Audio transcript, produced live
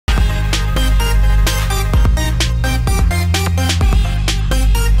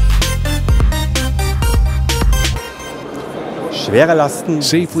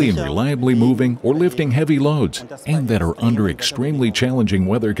safely and reliably moving or lifting heavy loads, and that are under extremely challenging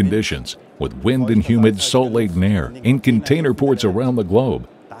weather conditions, with wind and humid salt-laden air in container ports around the globe,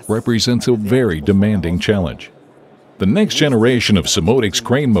 represents a very demanding challenge. The next generation of Simotics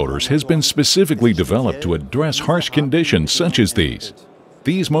crane motors has been specifically developed to address harsh conditions such as these.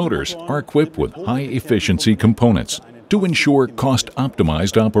 These motors are equipped with high-efficiency components to ensure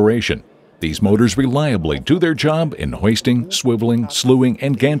cost-optimized operation. These motors reliably do their job in hoisting, swiveling, slewing,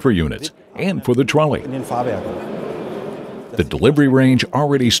 and gantry units, and for the trolley. The delivery range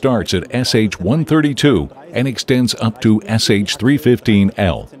already starts at SH-132 and extends up to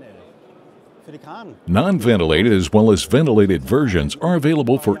SH-315L. Non-ventilated as well as ventilated versions are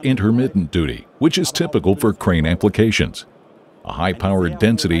available for intermittent duty, which is typical for crane applications. A high-powered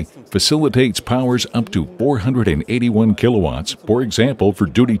density facilitates powers up to 481 kilowatts, for example for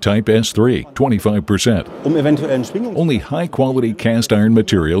duty type S3, 25%. Only high-quality cast iron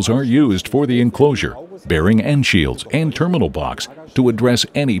materials are used for the enclosure, bearing end shields, and terminal box to address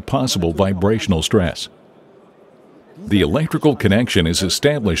any possible vibrational stress. The electrical connection is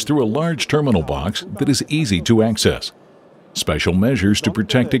established through a large terminal box that is easy to access. Special measures to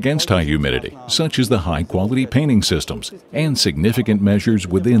protect against high humidity, such as the high-quality painting systems, and significant measures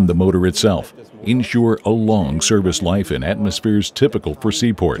within the motor itself, ensure a long service life in atmospheres typical for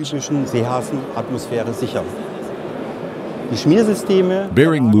seaports.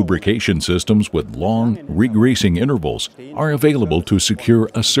 Bearing lubrication systems with long, regreasing intervals are available to secure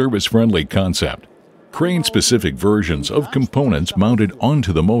a service-friendly concept. Crane-specific versions of components mounted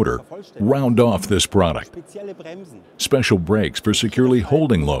onto the motor round off this product. Special brakes for securely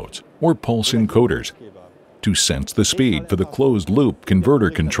holding loads or pulse encoders to sense the speed for the closed-loop converter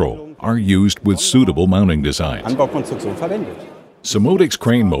control are used with suitable mounting designs. Simotics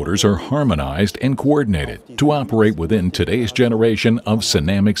crane motors are harmonized and coordinated to operate within today's generation of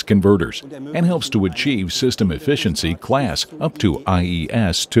Siemens converters and helps to achieve system efficiency class up to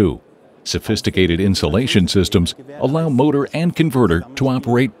IES-2. Sophisticated insulation systems allow motor and converter to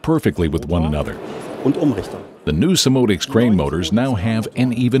operate perfectly with one another. The new Simotics crane motors now have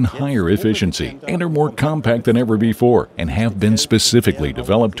an even higher efficiency and are more compact than ever before and have been specifically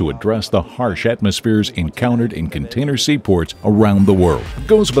developed to address the harsh atmospheres encountered in container seaports around the world. It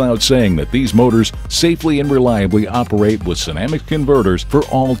goes without saying that these motors safely and reliably operate with Siemens converters for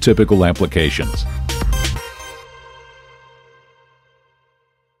all typical applications.